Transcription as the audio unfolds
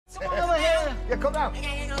Yeah, come down.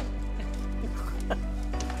 Hang on.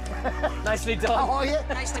 Nicely done. How are you?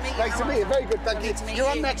 Nice to meet you. Nice to meet you. Very good, thank you. You're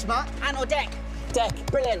on next, Matt. And or deck. Deck.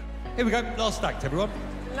 Brilliant. Here we go, last act, everyone.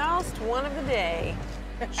 Last one of the day.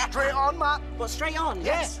 Straight on, Matt. What, straight on?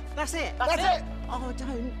 Yes. That's it? That's it. Oh,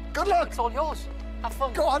 don't. Good luck. It's all yours. Have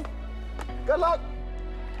fun. Go on. Good luck.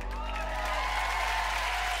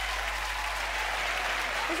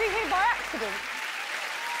 Was he here by accident?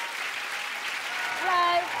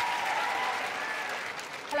 Hello.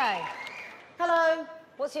 Hello. Hello.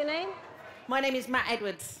 What's your name? My name is Matt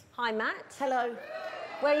Edwards. Hi, Matt. Hello.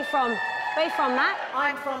 Where are you from? Where are you from, Matt?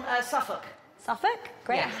 I'm from Suffolk. Suffolk?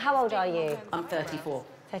 Great. Yeah. How old are you? I'm 34.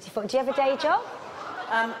 34. Do you have a day job?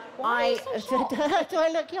 Do I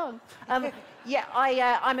look young? Yeah,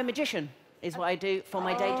 I'm a magician, is what I do for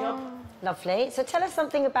my day job. Lovely. So tell us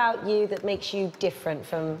something about you that makes you different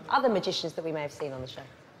from other magicians that we may have seen on the show.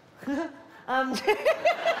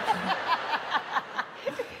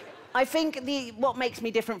 I think what makes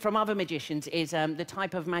me different from other magicians is the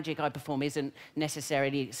type of magic I perform isn't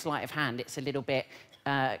necessarily sleight of hand. It's a little bit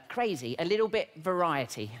crazy, a little bit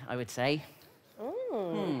variety, I would say.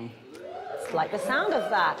 It's like the sound of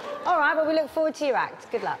that. All right, well, we look forward to your act.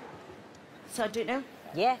 Good luck. So I do it now?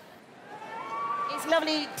 Yeah. It's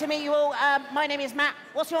lovely to meet you all. My name is Matt.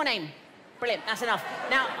 What's your name? Brilliant, that's enough.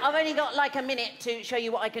 Now, I've only got like a minute to show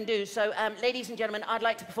you what I can do. So, ladies and gentlemen, I'd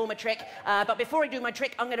like to perform a trick. But before I do my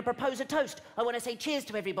trick, I'm going to propose a toast. I want to say cheers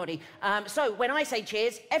to everybody. So, when I say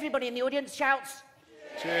cheers, everybody in the audience shouts...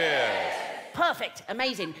 Cheers. Perfect,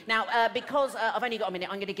 amazing. Now, because I've only got a minute,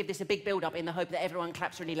 I'm going to give this a big build-up in the hope that everyone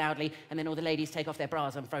claps really loudly and then all the ladies take off their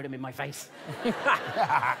bras and throw them in my face.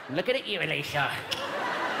 Looking at you, Alicia.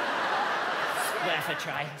 Worth a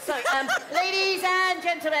try. So, ladies and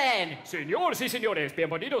gentlemen. Señores y señores,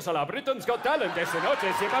 bienvenidos a la Britain's Got Talent. Esta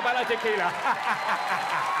noche se va para la tequila.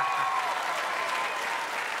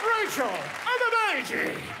 Rachel and the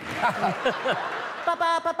Magic. Ba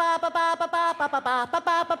ba ba ba ba ba ba ba ba ba ba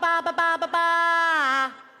ba ba ba ba ba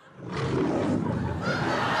ba.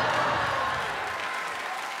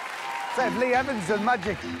 Said Lee Evans and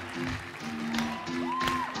Magic.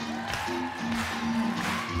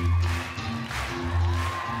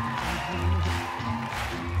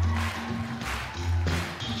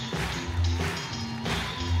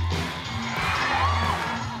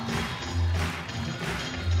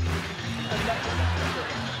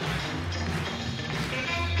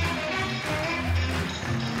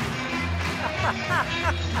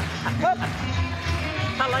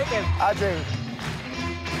 I like him. I do.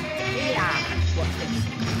 Yeah. What's this?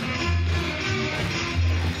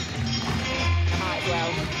 Might as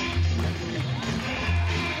well.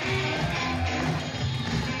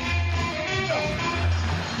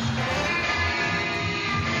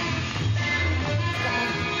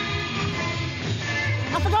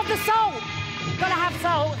 I forgot the salt. Gotta have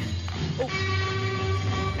salt. Oh.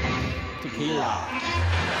 Tequila.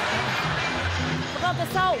 Forgot the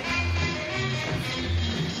salt.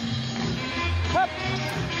 Hup.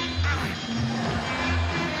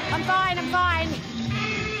 I'm fine, I'm fine.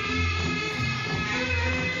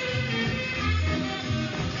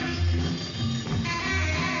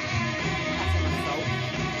 That's enough salt.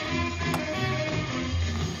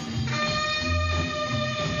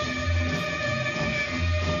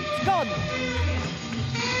 It's gone.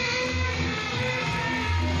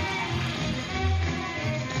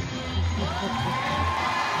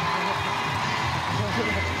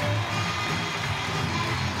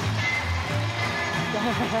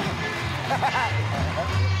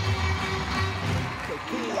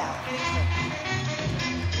 Tequila.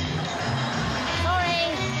 Sorry.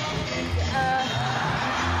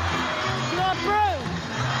 You're a brew.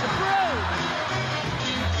 A brew.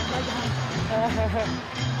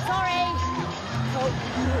 Sorry. Oh.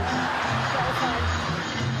 That was fine.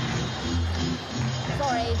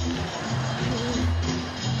 Sorry.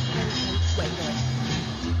 Wait, wait.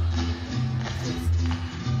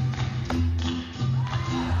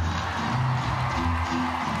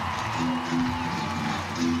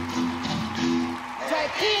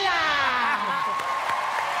 Tequila!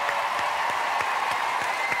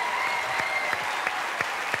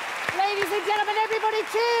 Ladies and gentlemen, everybody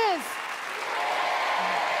cheers!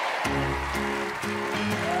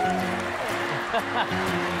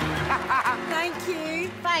 Thank you.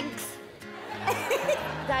 Thanks.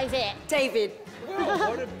 That is it. David. Well,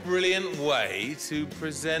 what a brilliant way to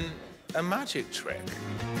present a magic trick.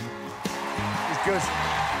 It's good.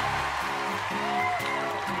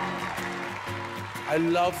 I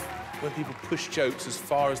love when people push jokes as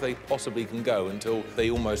far as they possibly can go until they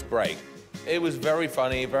almost break. It was very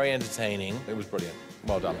funny, very entertaining. It was brilliant.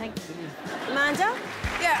 Well done. Thank you. Amanda?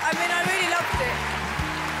 Yeah, I mean, I really loved it.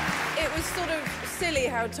 It was sort of silly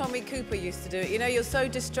how Tommy Cooper used to do it. You know, you're so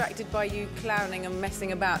distracted by you clowning and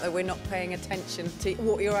messing about that we're not paying attention to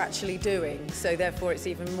what you're actually doing, so therefore it's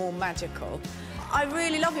even more magical. I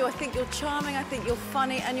really love you. I think you're charming, I think you're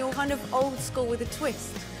funny, and you're kind of old school with a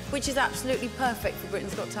twist, which is absolutely perfect for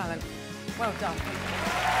Britain's Got Talent. Well done.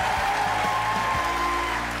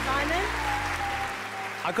 Simon?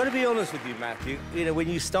 I've got to be honest with you, Matthew. You know, when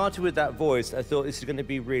you started with that voice, I thought this is going to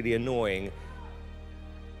be really annoying.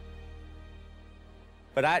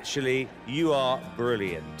 But actually, you are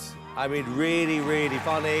brilliant. I mean, really, really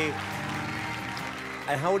funny.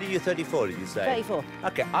 And how old are you? 34, did you say? 34.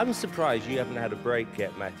 OK, I'm surprised you haven't had a break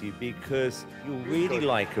yet, Matthew, because you're really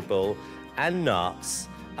likeable and nuts.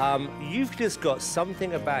 You've just got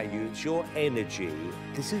something about you. It's your energy.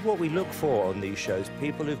 This is what we look for on these shows,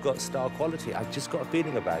 people who've got star quality. I've just got a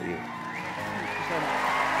feeling about you.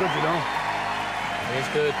 Good, you know. It's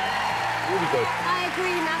good. Really good. I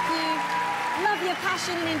agree, Matthew. Love your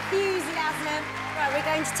passion and enthusiasm. Right, we're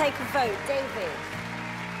going to take a vote. David?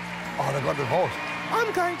 Oh, they've got the vote.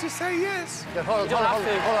 I'm going to say yes. Yeah, hold on.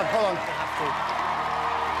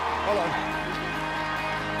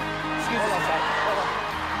 Excuse me.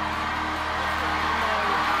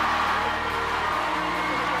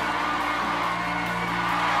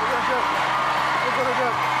 We're gonna do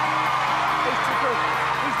it. He's too good.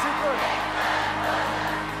 He's too good.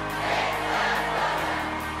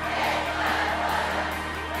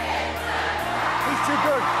 He's too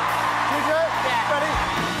good. DJ, yeah. Ready?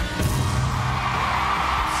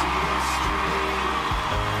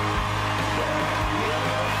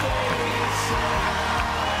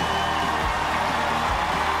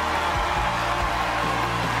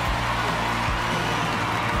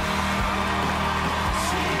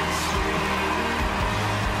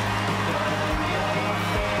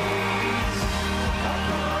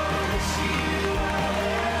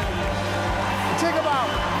 Take him out. Take him out.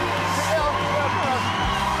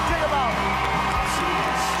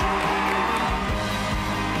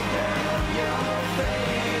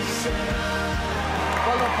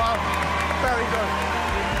 Well done, pal. Very good.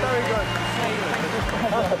 Very good.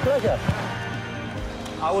 Pleasure.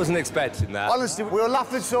 I wasn't expecting that. Honestly, we were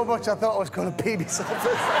laughing so much I thought I was going to pee myself.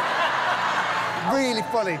 Really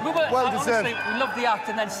funny. Well deserved. Honestly, we love the act,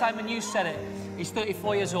 and then Simon, you said it. He's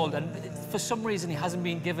 34 years old, and for some reason he hasn't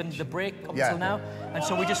been given the break up until now, and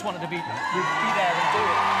so we just wanted to be there and do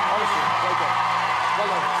it. Honestly, well done. Well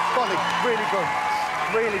done. Funny. Really good.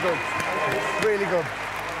 Really good. Really good.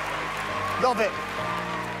 Love it.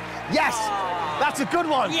 Yes! That's a good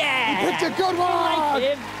one! Yeah! You picked a good one! I like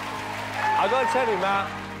him. I've got to tell you, Matt,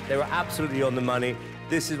 they were absolutely on the money.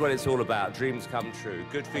 This is what it's all about. Dreams come true.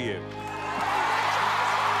 Good for you.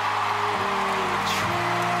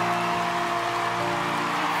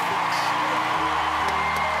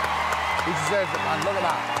 He deserves it, man. Look at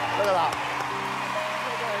that. Look at that.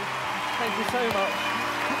 Thank you so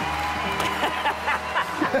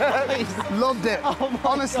much. Loved it.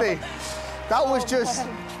 Honestly. That was just...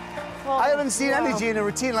 I haven't seen energy in a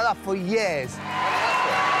routine like that for years.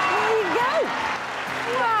 There you go.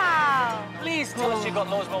 Wow. Please tell us you've got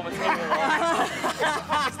those moments.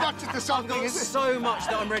 It's not just a song thing, is it? So much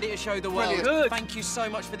that I'm ready to show the world. Brilliant. Good. Thank you so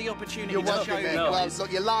much for the opportunity You're to welcome, show mate. you. Well,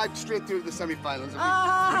 look, you're live straight through the semi-finals. Oh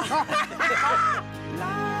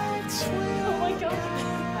my God.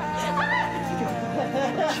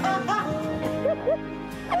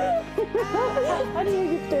 How do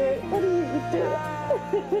you do it? How do you do it?